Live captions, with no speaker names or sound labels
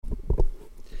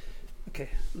Okay,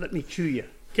 let me cue you.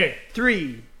 Okay.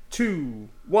 3, 2,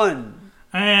 1.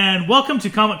 And welcome to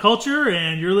Comic Culture,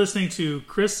 and you're listening to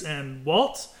Chris and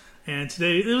Walt. And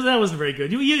today, that wasn't very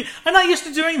good. I'm not used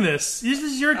to doing this. This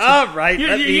is your turn. All right,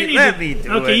 let me do it.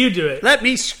 Okay, you do it. Let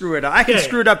me screw it up. I can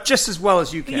screw it up just as well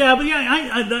as you can. Yeah, but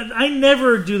I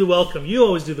never do the welcome. You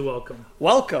always do the welcome.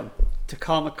 Welcome to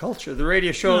Comic Culture, the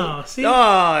radio show. Oh, see?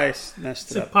 I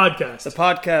messed it up. It's a podcast. The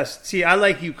podcast. See, I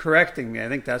like you correcting me. I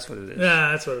think that's what it is.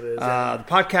 Yeah, that's what it is. The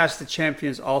podcast that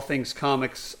champions all things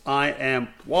comics. I am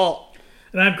Walt.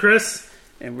 And I'm Chris.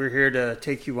 And we're here to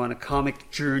take you on a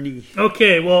comic journey.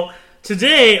 Okay, well,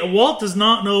 today, Walt does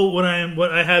not know what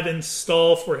I have in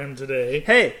stall for him today.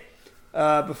 Hey,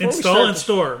 before install and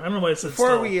store. I don't know why it's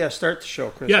before install. we start the show,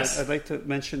 Chris, yes. I'd like to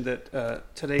mention that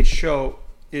today's show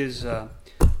is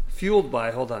fueled by.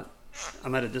 Hold on,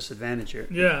 I'm at a disadvantage here.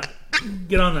 Yeah,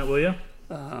 get on that, will you?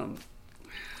 What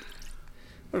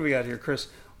do we got here, Chris?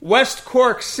 West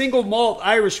Cork single malt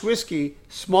Irish whiskey,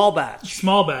 small batch.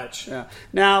 Small batch. Yeah.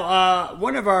 Now,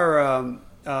 one of our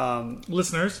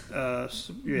listeners,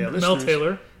 listeners, Mel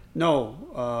Taylor.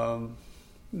 No,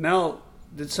 Mel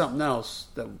did something else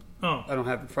that I don't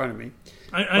have in front of me.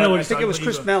 I know what I think it was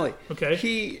Chris Melly. Okay.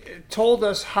 He told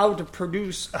us how to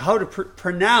pronounce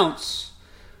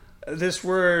this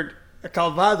word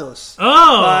Calvados.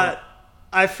 Oh, but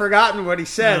I've forgotten what he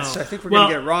said, so I think we're going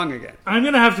to get it wrong again. I'm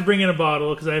going to have to bring in a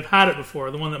bottle because I've had it before.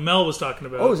 The one that Mel was talking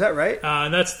about. Oh, is that right?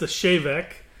 That's the Shavek.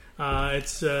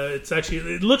 It's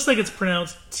actually, it looks like it's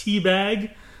pronounced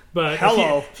teabag, but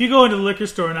if you go into the liquor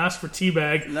store and ask for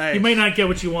teabag, nice. You might not get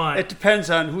what you want. It depends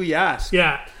on who you ask.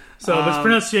 Yeah, so but it's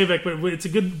pronounced Shavek, but it's a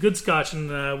good Scotch, and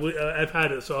I've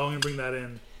had it, so I'm going to bring that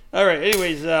in. All right.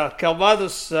 Anyways,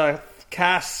 Calvados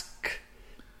cask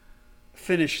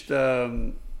finished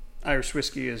Irish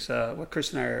whiskey is what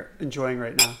Chris and I are enjoying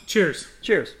right now. Cheers.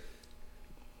 Cheers.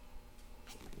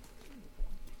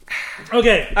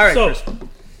 Okay. All right, so, Chris.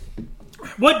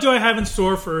 What do I have in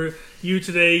store for you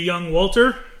today, young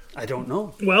Walter? I don't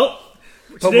know. Well,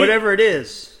 but whatever it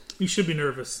is, you should be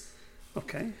nervous.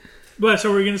 Okay. What? So,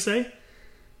 what were you going to say?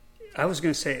 I was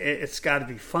going to say it's got to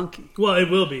be funky. Well, it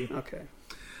will be. Okay.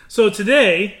 So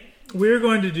today we're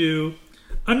going to do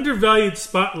Undervalued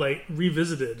Spotlight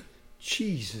Revisited.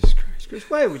 Jesus Christ, Chris!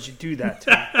 Why would you do that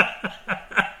to me?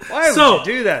 Why would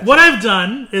you do that? What I've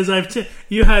done is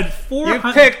you had 400.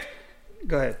 You picked.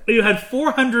 Go ahead. You had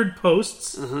 400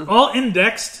 posts, all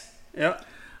indexed. Yep.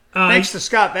 Thanks to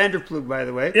Scott Vanderplug, by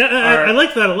the way. Yeah, I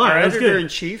like that a lot. Our That was editor good. in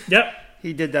chief. Yep.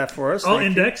 He did that for us. All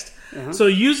indexed. So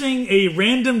using a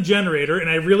random generator, and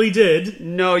I really did.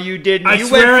 No, you didn't. I you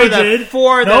swear went for I the did.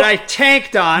 4 that I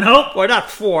tanked on. Nope. Well, not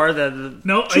 4.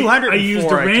 No, 204 I used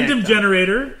a random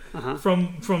generator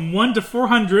from 1 to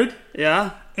 400.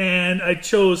 Yeah. And I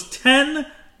chose 10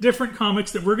 different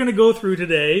comics that we're going to go through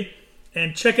today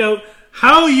and check out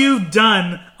how you've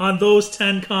done on those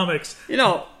 10 comics. You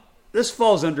know, this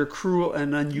falls under cruel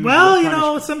and unusual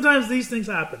punishment. Sometimes these things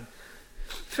happen.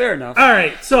 Fair enough. All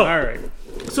right.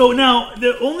 So now,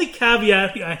 the only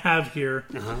caveat I have here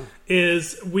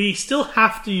is we still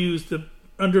have to use the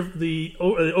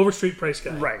Overstreet price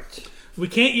guide. Right. We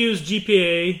can't use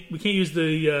GPA. We can't use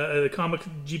the comic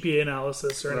GPA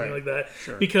analysis or anything like that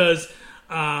because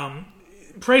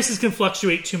prices can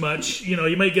fluctuate too much. You know,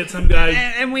 you might get some guy,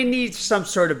 and we need some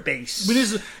sort of base.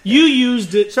 You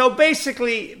used it. So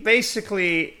basically,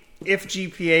 if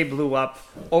GPA blew up,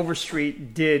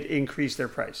 Overstreet did increase their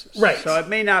prices. Right. So it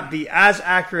may not be as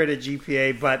accurate at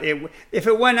GPA, but if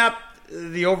it went up,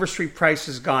 the Overstreet price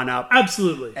has gone up.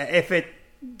 Absolutely. If it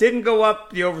didn't go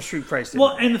up, the Overstreet price didn't.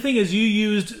 Well, and the thing is, you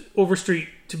used Overstreet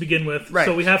to begin with,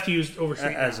 so we have to use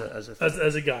Overstreet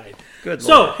as a guide. Good.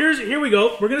 So Lord. here we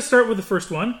go. We're going to start with the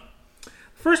first one.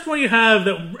 First one you have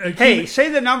that. Hey, say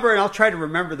the number and I'll try to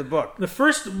remember the book. The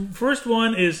first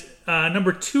one is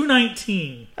number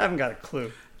 219. I haven't got a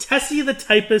clue. Tessie the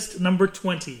Typist, number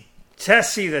 20.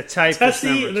 Tessie the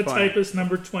Typist,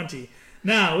 number 20.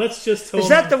 Now let's just. Is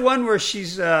that the one where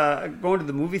she's going to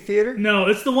the movie theater? No,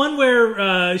 it's the one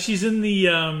where she's in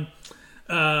the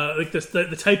like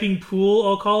the typing pool.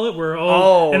 I'll call it where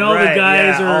all the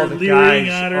guys are leering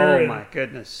at her. Oh my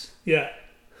goodness! Yeah.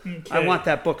 Okay. I want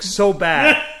that book so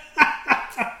bad.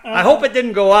 I hope it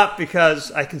didn't go up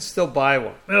because I can still buy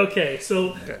one. Okay,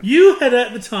 so you had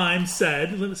at the time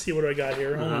said, let me see what I got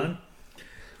here. Hold on.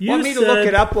 You want me to look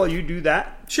it up while you do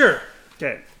that? Sure.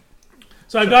 Okay.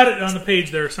 So I got it on the page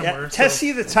there somewhere. Yeah.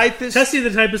 Tessie the Typist. Tessie the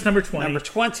Typist, number 20. Number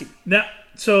 20. Now,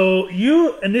 so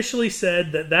you initially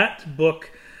said that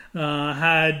book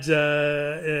had...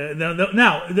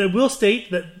 now, I will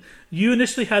state that you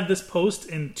initially had this post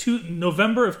in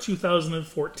November of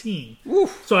 2014.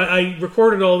 Oof. So I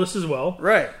recorded all this as well.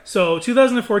 Right. So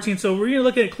 2014. So we're going to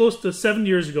look at close to 7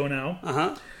 years ago now.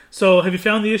 Uh-huh. So have you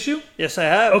found the issue? Yes, I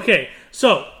have. Okay.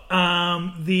 So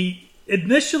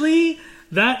initially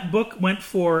that book went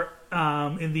for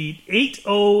in the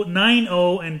 8.0,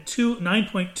 9.0, and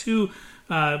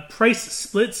 9.2 price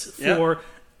splits for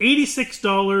 $86,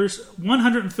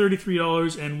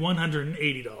 $133, and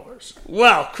 $180.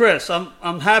 Well, Chris,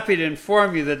 I'm happy to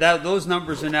inform you that those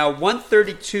numbers are now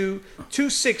 132,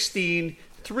 216,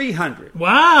 300.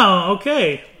 Wow.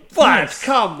 Okay. But Nice.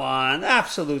 come on,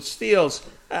 absolute steals.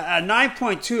 A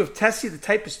 9.2 of Tessie the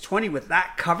Typist 20 with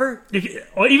that cover?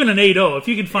 Or even an 8.0. If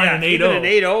you can find an 8.0. Even an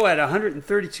 8.0 at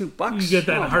 $132. You get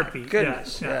that in a heartbeat. My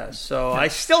goodness, Yeah. So I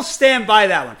still stand by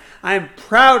that one. I am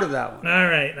proud of that one. All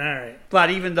right.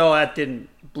 But even though that didn't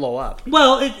blow up,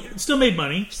 Well, it still made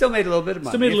money. still made a little bit of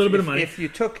money. Still made a little bit of money. If you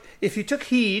took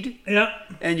heed Yeah.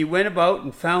 and you went about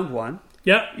and found one,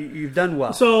 Yeah. you've done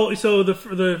well. So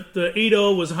the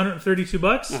 8.0 was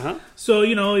 $132. Uh-huh. So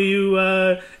you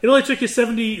it only took you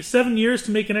 77 years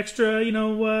to make an extra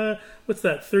what's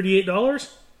that, $38?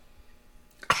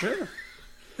 Sure.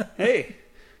 Hey,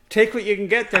 take what you can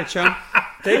get there, chum.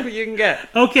 Take what you can get.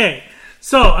 Okay.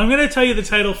 So I'm going to tell you the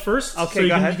title first. Okay, so you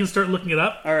go can, ahead. you can start looking it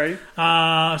up. All right.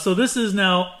 So this is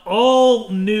now all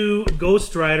new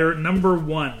Ghost Rider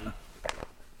 #1.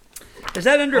 Is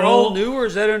that under all new or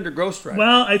is that under Ghost Rider?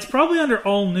 Well, it's probably under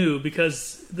all new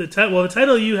because the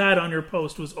title you had on your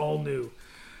post was all new.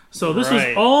 So this was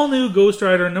all new Ghost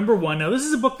Rider #1. Now this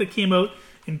is a book that came out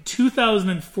in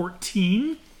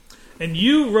 2014, and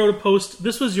you wrote a post.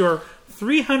 This was your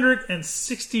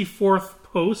 364th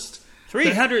post.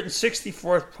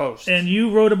 364th post. And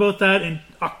you wrote about that in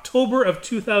October of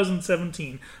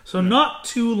 2017. So not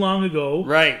too long ago.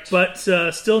 Right. But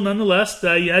still, nonetheless,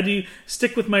 you had to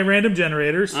stick with my random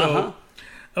generator. So,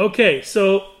 Okay,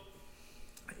 so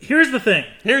here's the thing.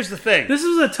 This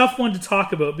is a tough one to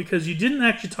talk about because you didn't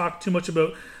actually talk too much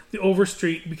about the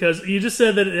Overstreet because you just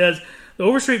said that it has... The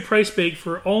Overstreet price break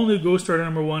for all new Ghost Rider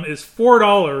 #1 is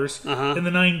 $4 in the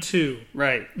 9.2.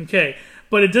 Right. Okay.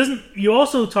 But it doesn't. You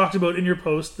also talked about in your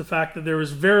post the fact that there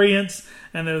was variants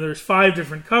and there's 5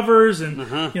 different covers, and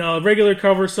a regular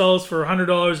cover sells for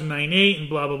 $100 and 9.8 and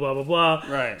blah blah blah blah blah.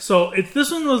 Right. So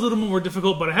this one was a little more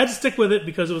difficult, but I had to stick with it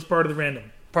because it was part of the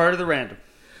random.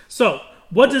 So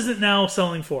what is it now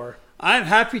selling for? I'm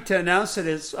happy to announce that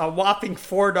it's a whopping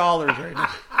 $4 right now.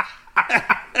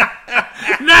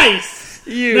 Nice.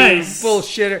 You nice.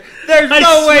 Bullshitter. There's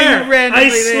no way you randomly... I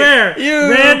swear. You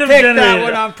Random picked generator. that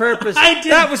one on purpose. I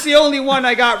did. That was the only one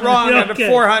I got wrong out of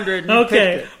 400. And you picked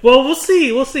it. Well, we'll see.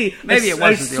 Maybe it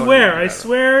wasn't the only one. I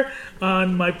swear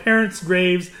on my parents'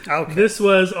 graves, this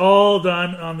was all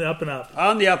done on the up and up.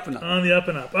 On the up and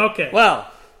up. Okay. Well.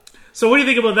 So what do you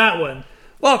think about that one?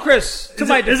 Well, Chris, to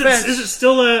my defense... Is it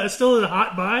still a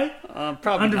hot buy?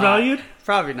 Probably Undervalued? Not.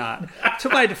 Probably not. To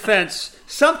my defense,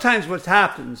 sometimes what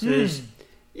happens is...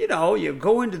 You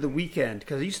go into the weekend,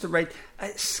 because I used to write...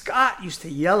 Scott used to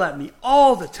yell at me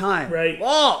all the time. Right.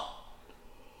 Walt,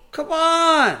 come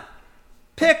on.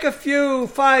 Pick a few,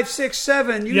 5, 6,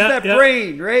 7. Use that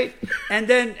brain, right? And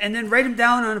then write them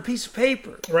down on a piece of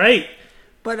paper. Right.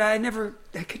 But I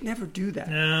could never do that.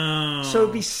 No. So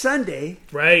it'd be Sunday.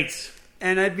 Right.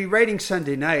 And I'd be writing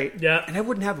Sunday night. Yeah. And I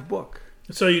wouldn't have a book.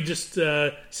 So you just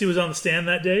see what's on the stand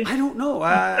that day? I don't know.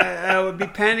 I would be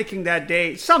panicking that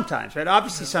day. Sometimes, right?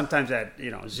 Obviously, sometimes I'd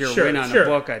zero in on a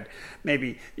book. I'd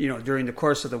maybe during the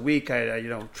course of the week I'd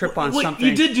trip on something.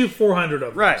 You did do 400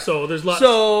 of them, right? So there's lots.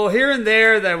 So here and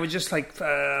there, that was just like,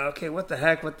 okay, what the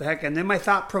heck, and then my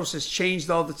thought process changed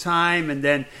all the time, and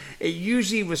then it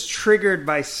usually was triggered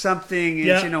by something,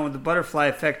 it's, the butterfly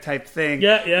effect type thing.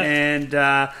 Yeah. And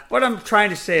what I'm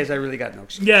trying to say is, I really got no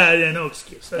excuse. Yeah, no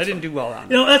excuse. I didn't do well on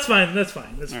that. That's fine. That's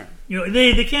fine. Right.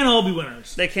 They can't all be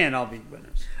winners. They can't all be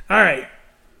winners. All right.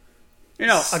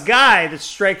 A guy that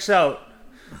strikes out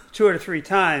 2 or 3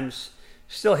 times,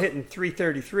 still hitting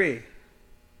 333.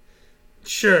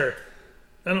 Sure.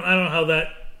 I don't know how that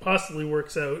possibly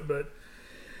works out, but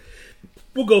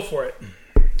we'll go for it.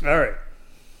 All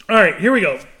right, here we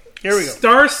go.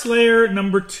 Star Slayer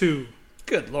 #2.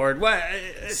 Good Lord. What?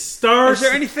 Is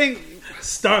there anything...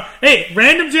 Hey,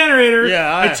 random generator.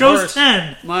 Yeah, I chose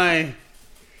 10.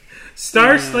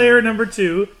 Star Slayer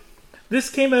 #2. This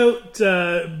came out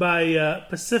by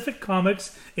Pacific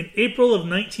Comics in April of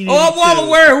 1982. Oh, I'm well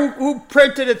aware who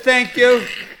printed it. Thank you.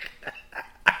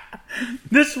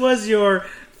 This was your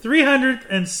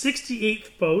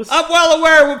 368th post. I'm well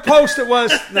aware what post it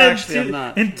was. No, actually, I'm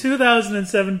not. In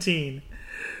 2017.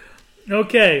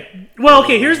 Okay. Well,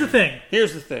 okay, here's the thing.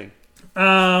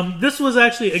 This was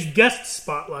actually a guest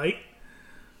spotlight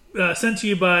sent to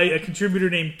you by a contributor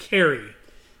named Carrie.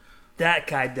 That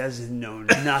guy doesn't know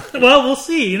nothing. Well, we'll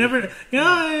see. You never.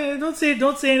 Don't say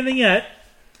anything yet.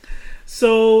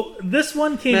 So this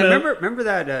one came out. Remember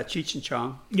that Cheech and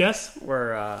Chong? Yes.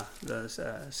 Where the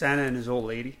Santa and his old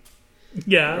lady.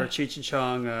 Yeah. Where Cheech and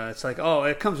Chong, it's like,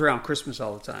 it comes around Christmas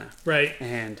all the time. Right.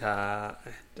 And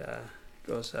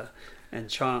goes, and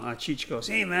Cheech goes,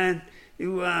 "Hey man,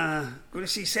 you go to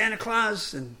see Santa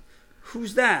Claus? And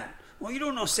who's that? Well, you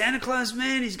don't know Santa Claus,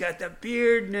 man. He's got that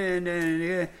beard."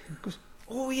 And goes,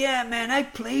 "Oh yeah, man, I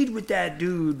played with that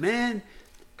dude, man."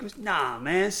 Goes, "Nah,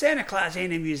 man, Santa Claus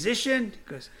ain't a musician."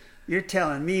 Goes, "You're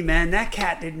telling me, man, that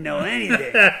cat didn't know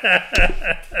anything."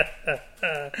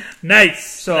 Nice.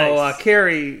 So nice.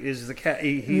 Carrie is the cat.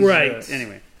 He's, right.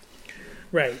 Anyway.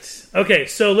 Right. Okay.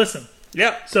 So listen.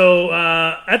 Yep. So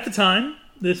at the time,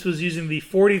 this was using the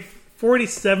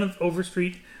 47th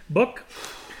Overstreet book,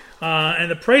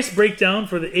 and the price breakdown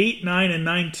for the 8, 9, and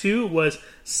 9.2 was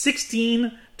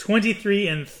 $16, $23,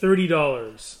 and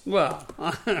 $30. Well,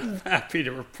 I'm happy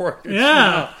to report it's yeah.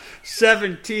 now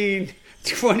 $17,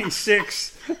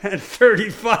 $26, and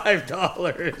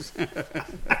 $35.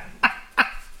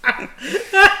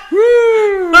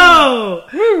 Woo! Oh,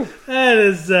 woo. That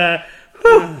is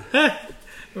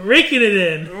raking it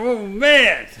in. Oh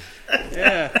man,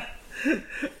 yeah.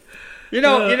 You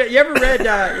ever read?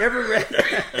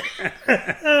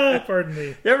 Pardon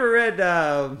me. You ever read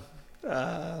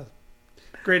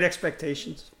Great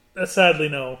Expectations? Sadly,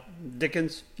 no.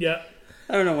 Dickens. Yeah.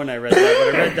 I don't know when I read that,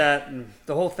 but I read that, and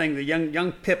the whole thing. The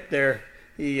young Pip there,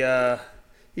 he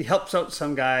helps out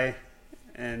some guy,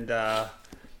 and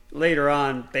later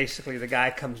on, basically, the guy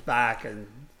comes back and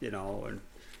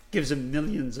gives him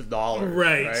millions of dollars.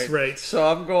 Right. So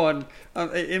I'm going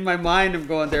in my mind. I'm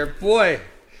going there, boy.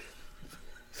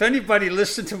 If anybody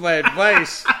listened to my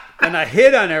advice and I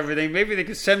hit on everything, maybe they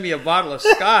could send me a bottle of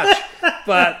scotch.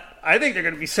 But I think they're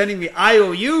going to be sending me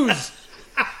IOUs.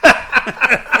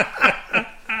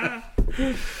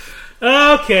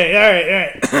 Okay, all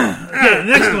right. Okay,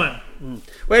 next one.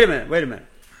 Wait a minute.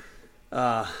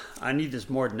 I need this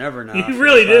more than ever now. You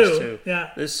really do. Yeah.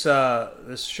 This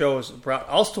show is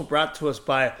also brought to us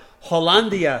by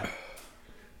Hollandia,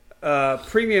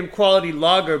 premium quality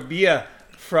lager beer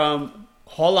from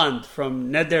Holland, from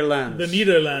Netherlands. The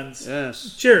Netherlands.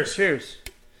 Yes. Cheers.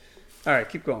 All right,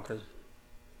 keep going, Chris.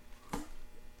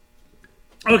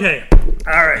 Okay.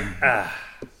 All right.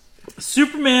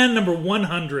 Superman number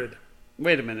 100.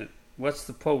 Wait a minute. What's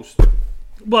the post?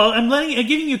 Well, I'm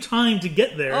giving you time to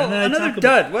get there. Oh, another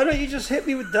dud. Why don't you just hit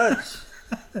me with duds?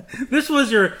 This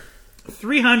was your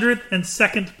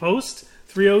 302nd post,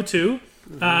 302.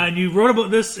 Mm-hmm. And you wrote about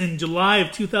this in July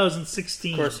of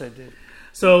 2016. Of course I did.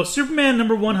 So, Superman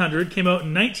number 100 came out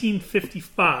in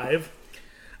 1955.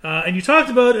 And you talked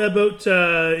about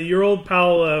your old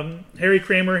pal Harry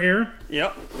Kramer here.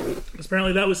 Yep. Because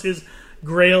apparently that was his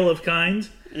grail of kind.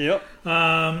 Yep.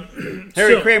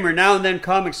 Harry Kramer, Now and Then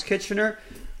Comics Kitchener,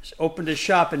 opened his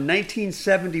shop in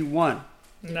 1971.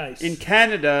 Nice. In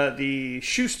Canada, the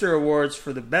Schuster Awards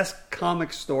for the best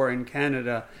comic store in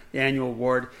Canada, the annual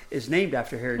award, is named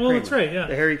after Harry Kramer. Oh, that's right, yeah.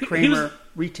 The Harry Kramer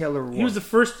Retailer Award. He was the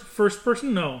first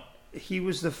person? No. He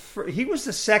was the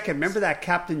second. Remember that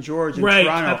Captain George in Toronto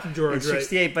Captain George, in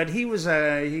 '68? Right. But he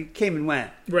came and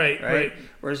went. Right.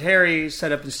 Whereas Harry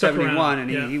set up in '71, and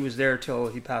yeah. he was there till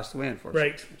he passed away,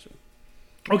 unfortunately. Right.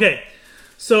 Okay.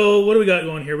 So what do we got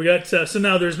going here? We got so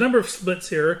now there's a number of splits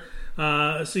here.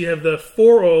 So you have the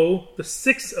 4.0, the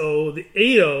 6.0, the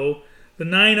 8.0, the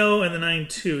 9.0, and the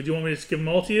 9.2. Do you want me to just give them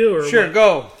all to you? Or sure, what?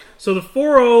 Go. So the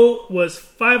 4.0 was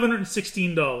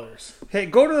 $516. Hey,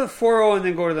 go to the 4.0 and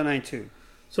then go to the 9.2.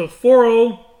 So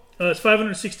 4.0 is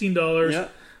 $516. Yeah.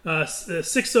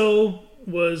 6.0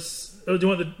 was... Oh, do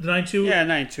you want the 9.2? Yeah,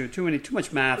 9.2. Too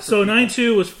much math. So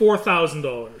 9.2 was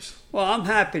 $4,000. Well, I'm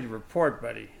happy to report,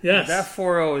 buddy. Yes. That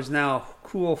 4.0 is now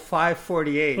cool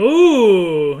 $548.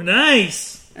 Ooh,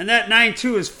 nice. And that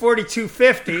 9.2 is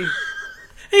 $42.50.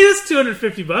 Hey, that's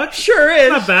 $250. Sure is.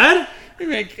 Not bad. You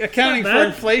make, accounting for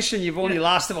inflation, you've only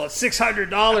lost about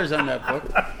 $600 on that book.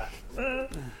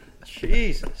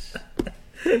 Jesus.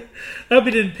 I hope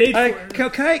you didn't pay for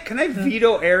it. Can I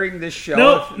veto airing this show?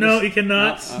 No, you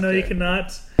cannot. No? Okay. No, you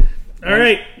cannot. All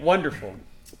right. Wonderful.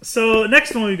 So,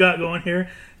 next one we got going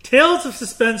here. Tales of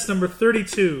Suspense number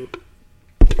 32.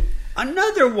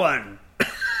 Another one.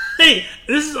 Hey,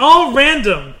 this is all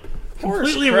random.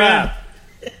 Horse Completely crap.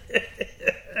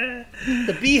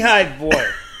 The Beehive Boy.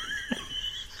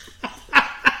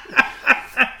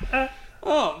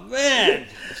 Oh, man.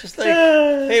 Just like,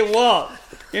 hey, Walt,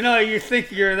 you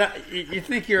think you're that? You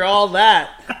think you're all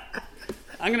that?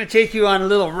 I'm going to take you on a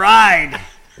little ride.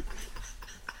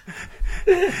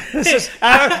 This is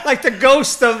like the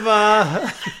ghost of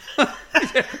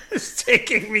is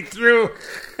taking me through.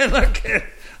 And look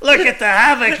at the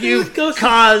havoc you've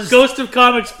caused. Ghost of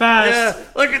Comics Past. Yeah,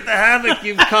 look at the havoc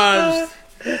you've caused.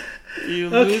 You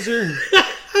loser.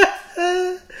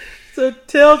 So,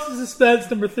 Tales of Suspense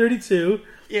number 32.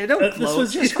 Yeah, don't blow.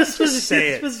 This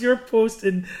was your post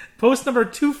number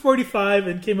 245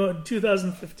 and came out in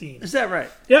 2015. Is that right?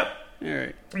 Yep. All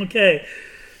right. Okay.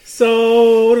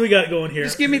 So, what do we got going here?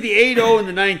 Just give me the 8.0 and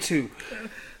the 9.2.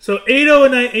 So,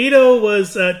 8.0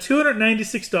 was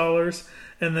 $296,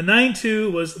 and the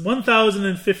 9.2 was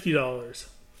 $1,050.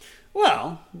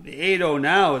 Well, the 8.0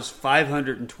 now is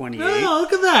 $528. Oh,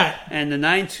 look at that! And the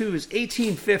 9.2 is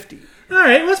 $1,850. All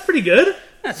right, well, that's pretty good.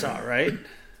 That's all right,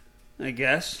 I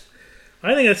guess.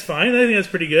 I think that's fine. I think that's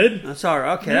pretty good. That's all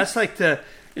right. Okay, that's like the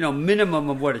minimum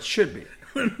of what it should be.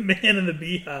 Man in the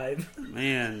Beehive.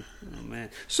 Man, oh man.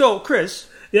 So, Chris.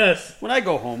 Yes. When I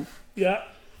go home. Yeah.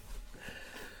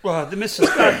 Well, the missus,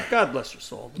 God bless her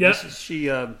soul. The missus, she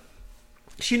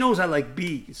knows I like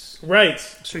bees. Right.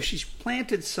 So she's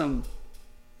planted some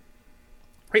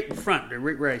right in front,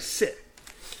 right where I sit.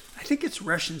 I think it's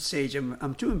Russian sage.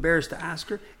 I'm too embarrassed to ask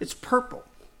her. It's purple.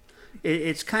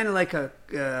 It's kind of like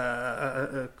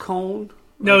a cone.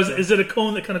 No, is it a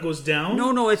cone that kind of goes down?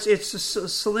 No, it's a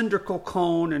cylindrical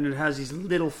cone, and it has these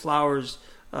little flowers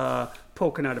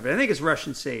poking out of it. I think it's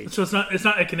Russian sage. So it's not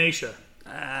echinacea.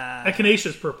 Echinacea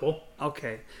is purple.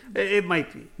 Okay, it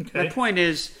might be. Okay. My point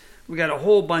is, we got a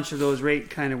whole bunch of those right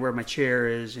kind of where my chair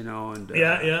is, and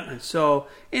And so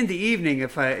in the evening,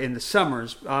 in the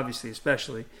summers, obviously,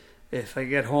 especially, if I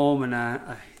get home and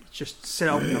I just sit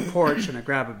out on the porch and I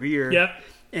grab a beer,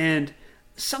 and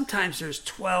sometimes there's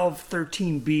 12,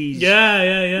 13 bees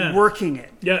working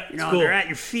it. Yeah, cool. They're at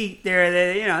your feet there.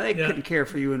 They couldn't care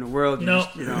for you in the world. Your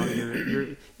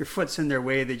foot's in their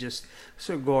way. They just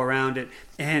sort of go around it.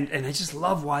 And I just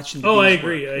love watching the bees I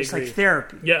agree. work. It's like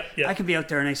therapy. Yeah. I can be out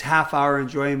there a nice half hour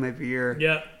enjoying my beer.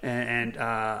 Yeah. And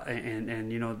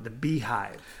the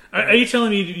beehive. Are you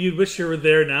telling me you wish you were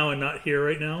there now and not here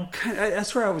right now?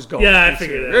 That's where I was going. Yeah, I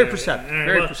figured that. Very perceptive. Right.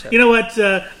 Very perceptive. You know what?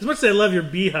 As much as I love your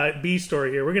bee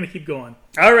story here, we're going to keep going.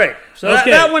 All right. So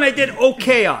that one I did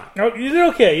okay on. Oh, you did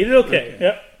okay.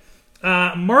 Yep.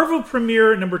 Marvel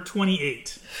Premiere number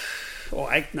 28. Oh,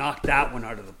 I knocked that one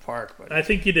out of the park. Buddy. I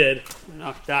think you did. I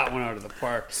knocked that one out of the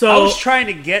park. So I was trying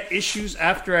to get issues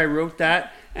after I wrote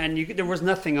that, and there was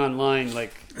nothing online. But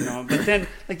then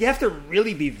you have to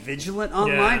really be vigilant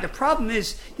online. Yeah. The problem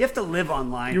is you have to live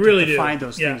online. You really to do. Find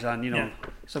those things on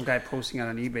some guy posting it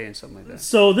on eBay and something like that.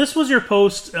 So this was your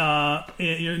post, your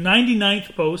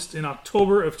 99th post in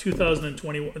October of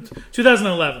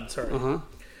 2011. Sorry.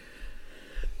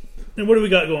 And what do we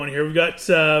got going here? We got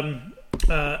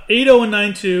 8.0 and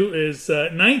 9.2 is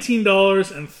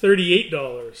 $19 and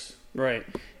 $38. Right.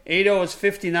 8.0 is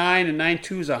 $59 and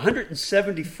 9.2 is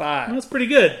 $175. Well, that's pretty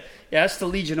good. Yeah, that's the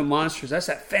Legion of Monsters. That's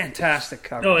that fantastic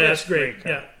cover. Oh, yeah, that's great.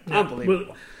 Yeah. Unbelievable.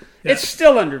 Well, it's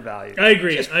still undervalued. I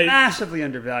agree. Just massively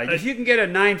undervalued. If you can get a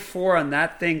 9.4 on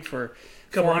that thing for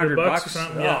 $400 or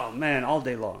something, oh man, all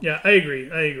day long. Yeah, I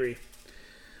agree.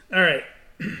 All right.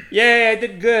 Yeah, I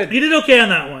did good. You did okay on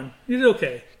that one. You did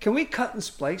okay. Can we cut and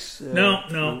splice?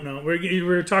 No.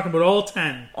 We're talking about all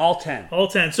 10. All 10. All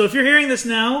 10. So if you're hearing this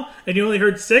now and you only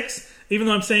heard 6, even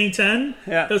though I'm saying 10,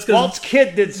 that's because Walt's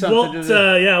kid did something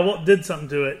to it. Walt did something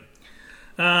to it.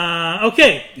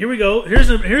 Okay, here we go.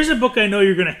 Here's a book I know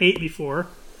you're going to hate me for.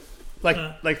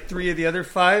 Like 3 of the other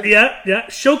 5? Yeah.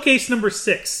 Showcase number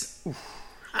 6.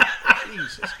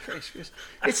 Jesus Christ.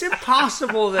 It's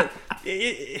impossible that...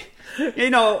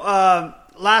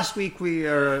 last week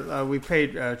we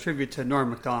paid tribute to Norm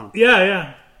Macdonald.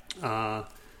 Yeah.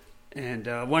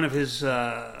 And one of his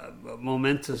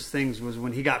momentous things was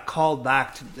when he got called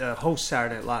back to host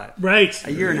Saturday Night Live. Right.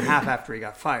 A year and a half after he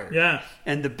got fired. Yeah.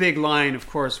 And the big line, of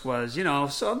course, was,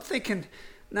 so I'm thinking,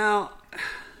 now,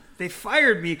 they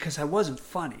fired me because I wasn't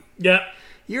funny. Yeah.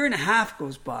 Year and a half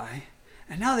goes by,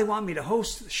 and now they want me to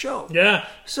host the show. Yeah.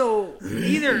 So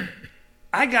either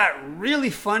I got really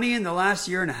funny in the last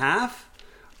year and a half,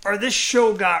 or this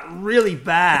show got really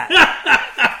bad.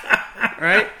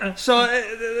 Right? So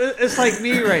it's like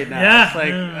me right now. Yeah. It's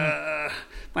like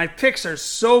my picks are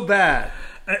so bad.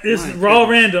 We're all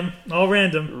random.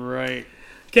 Right.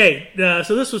 Okay,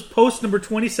 so this was post number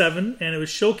 27, and it was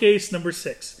showcase number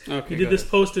 6. Okay, you did this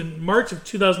post in March of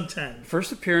 2010.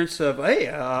 First appearance of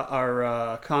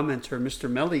our commenter, Mr.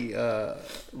 Melly,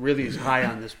 really is high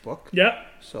on this book. Yep.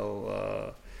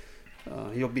 So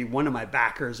He'll be one of my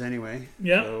backers anyway.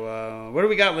 Yeah. So what do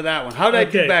we got with that one? How did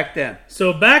I do back then?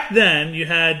 So back then you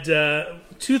had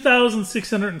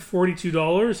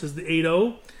 $2,642 as the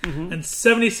 8.0 and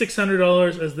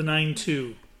 $7,600 as the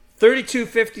 9.2.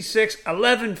 32.56,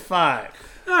 11.5.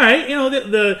 All right,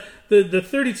 the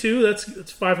 32 that's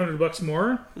 $500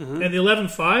 more, and the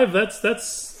 11.5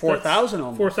 that's 4,000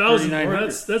 almost. 4,000 more.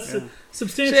 That's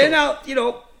substantial. So now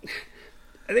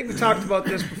I think we talked about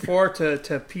this before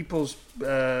to people's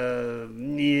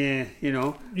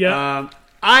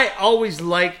I always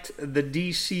liked the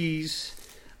DCs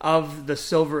of the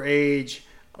Silver Age,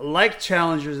 like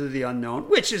Challengers of the Unknown,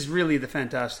 which is really the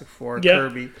Fantastic Four,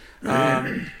 Kirby,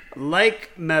 like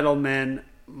Metal Men,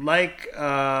 like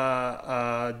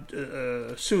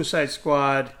Suicide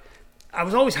Squad. I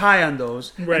was always high on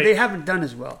those, and they haven't done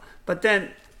as well. But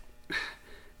then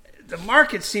the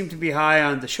market seemed to be high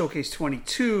on the Showcase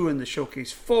 22 and the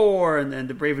Showcase 4 and then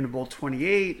the Brave and the Bold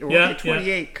 28. Or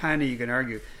 28, kind of, you can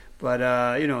argue. But,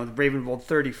 the Brave and the Bold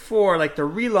 34, like the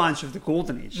relaunch of the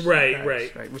Golden Age. Right.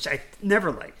 Which I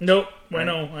never liked. Nope, right?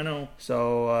 I know.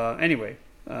 So, anyway,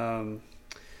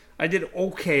 I did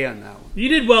okay on that one. You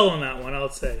did well on that one, I'll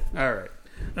say. All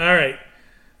right.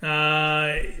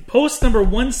 Post number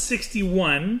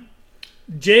 161,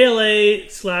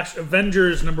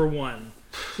 JLA/Avengers number 1.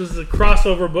 So this is a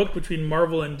crossover book between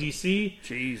Marvel and DC.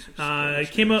 Jesus.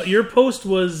 It came out. Your post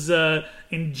was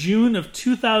in June of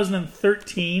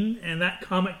 2013, and that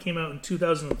comic came out in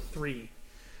 2003.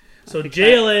 So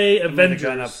JLA Avengers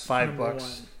gone up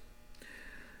 $5.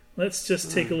 Let's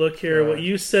just take a look here. What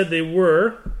you said they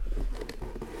were.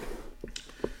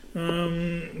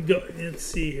 Let's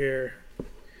see here.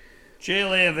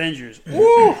 JLA Avengers.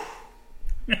 Woo!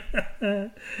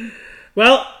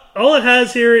 Well, all it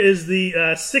has here is the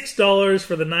 $6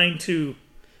 for the 9.2.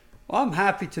 Well, I'm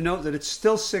happy to note that it's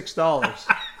still $6.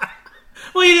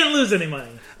 Well, you didn't lose any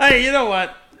money. Hey, you know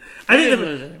what? I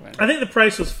think the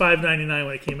price was $5.99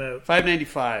 when it came out.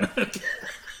 $5.95.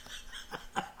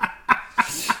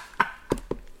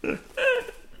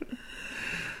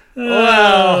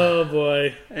 Oh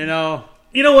boy! You know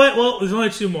what? Well, there's only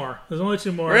two more.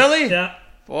 Really? Yeah.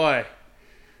 Boy.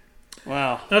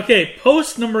 Wow. Okay,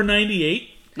 post number 98.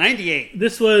 98.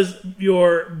 This was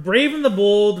your Brave and the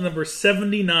Bold number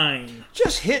 79.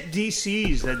 Just hit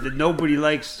DCs that nobody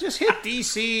likes. Just hit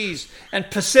DCs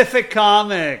and Pacific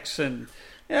Comics. And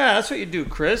yeah, that's what you do,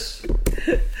 Chris.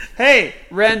 Hey,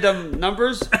 random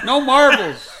numbers. No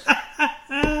marbles.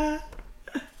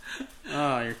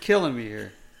 Oh, you're killing me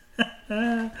here.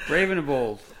 Brave and the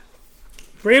Bold.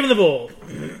 Brave and the Bold.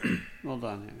 Hold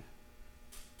on here.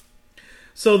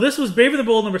 So this was Brave and the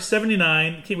Bold number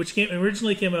 79, which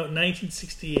originally came out in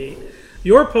 1968.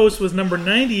 Your post was number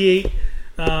 98,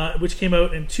 which came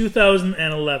out in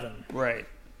 2011. Right.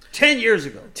 10 years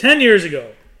ago. 10 years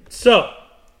ago. So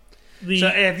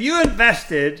if you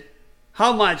invested,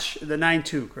 how much the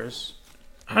 9.2, Chris?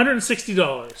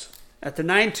 $160. At the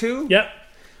 9.2? Yep.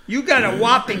 You got a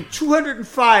whopping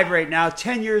 205 right now,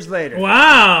 10 years later.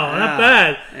 Wow, not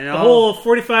bad. A whole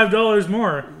 $45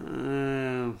 more.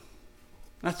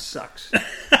 That sucks.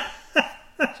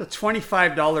 It's a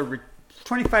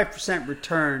 $25%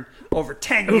 return over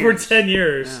 10 years. Over 10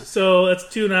 years. Yeah. So that's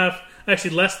 2.5,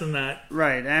 actually less than that.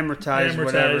 Right, amortized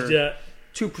whatever. Yeah.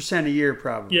 2% a year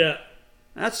probably. Yeah.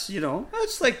 That's,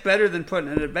 that's like better than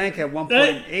putting it in a bank at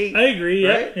 1.8. I agree,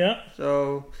 right? Yeah.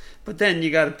 So, but then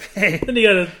you got to pay. Then you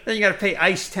got to pay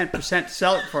ICE 10% to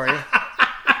sell it for you.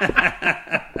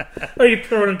 Or you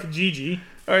throw it on Kijiji.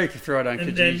 Or you can throw it on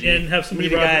Kijiji. And have somebody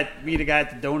meet a guy at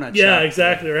the donut shop. Yeah,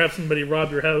 exactly. Or have somebody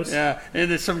rob your house. Yeah, and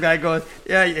then some guy goes,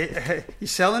 "Yeah, you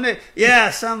selling it? Yeah,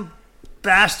 some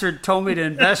bastard told me to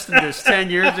invest in this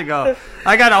 10 years ago.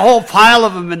 I got a whole pile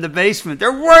of them in the basement.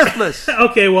 They're worthless."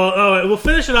 Okay, well, all right, we'll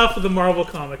finish it off with the Marvel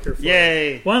comic here.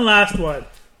 Yay! One last one.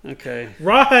 Okay.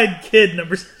 Rawhide Kid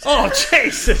number. Oh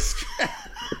Jesus!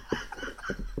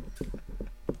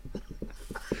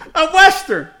 A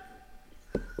Western.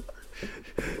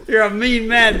 You're a mean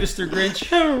man, Mr. Grinch.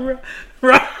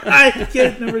 Rawhide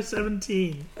Kid number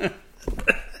 17.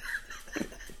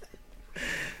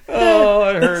 Oh,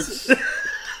 it hurts. It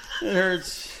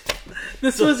hurts.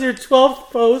 This was your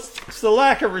 12th post. It's the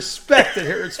lack of respect that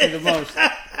hurts me the most.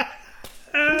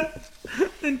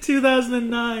 In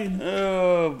 2009.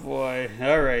 Oh, boy.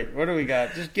 All right. What do we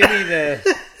got? Just give me the...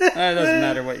 It doesn't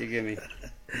matter what you give me.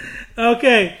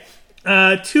 Okay.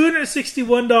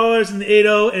 $261 in the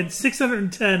 8.0 and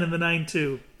 $610 in the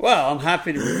 9.2. Well, I'm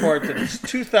happy to report that it's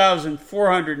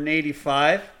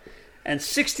 $2,485 and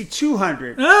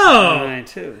 6,200. Oh,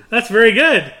 that's very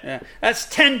good. Yeah, that's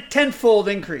tenfold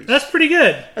increase. That's pretty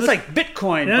good. That's like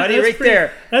Bitcoin, buddy, right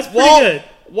there. That's pretty good.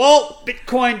 Walt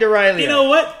Bitcoin D'Aurelia. You know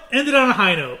what? Ended on a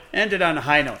high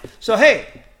note. So hey,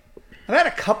 I've had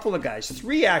a couple of guys,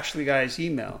 3 actually guys,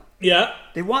 email. Yeah.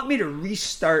 They want me to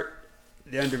restart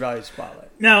the Undervalued Spotlight.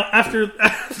 Now, after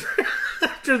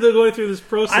they're going through this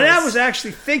process, and I was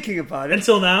actually thinking about it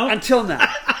until now.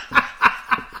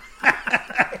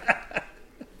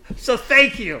 So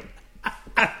thank you.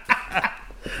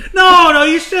 No,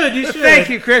 you should. Thank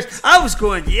you, Chris. I was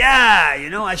going,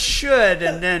 I should,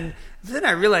 and then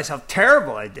I realized how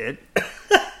terrible I did.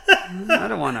 I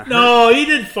don't want to hurt. No, you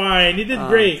did fine. You did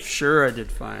great. Sure, I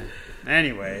did fine.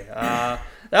 Anyway, that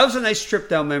was a nice trip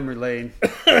down memory lane.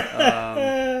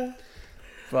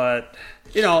 But,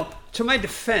 to my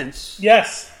defense...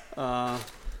 Yes.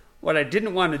 What I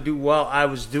didn't want to do while I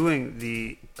was doing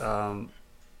the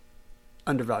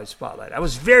Undervalued Spotlight. I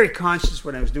was very conscious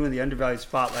when I was doing the Undervalued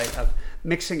Spotlight of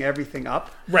mixing everything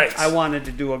up. Right. I wanted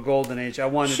to do a golden age. I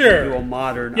wanted to do a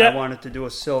modern. Yep. I wanted to do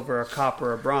a silver, a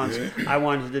copper, a bronze. I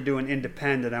wanted to do an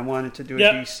independent. I wanted to do a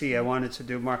DC. I wanted to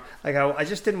do I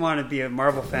just didn't want to be a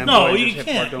Marvel fanboy. No, you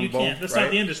can't. You can't. That's not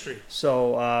the industry.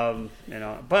 So,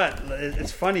 but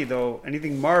it's funny though.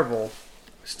 Anything Marvel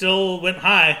still went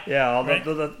high. Yeah,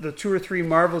 the 2 or 3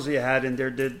 Marvels you had in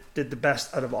there did the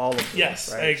best out of all of them.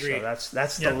 Yes, right? I agree. So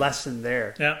that's the lesson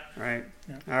there. Yeah. Right.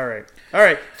 Yeah. All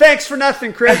right. Thanks for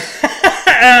nothing, Chris.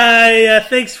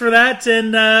 Thanks for that,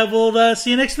 and we'll see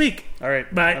you next week. All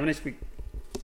right. Bye. Have a nice week.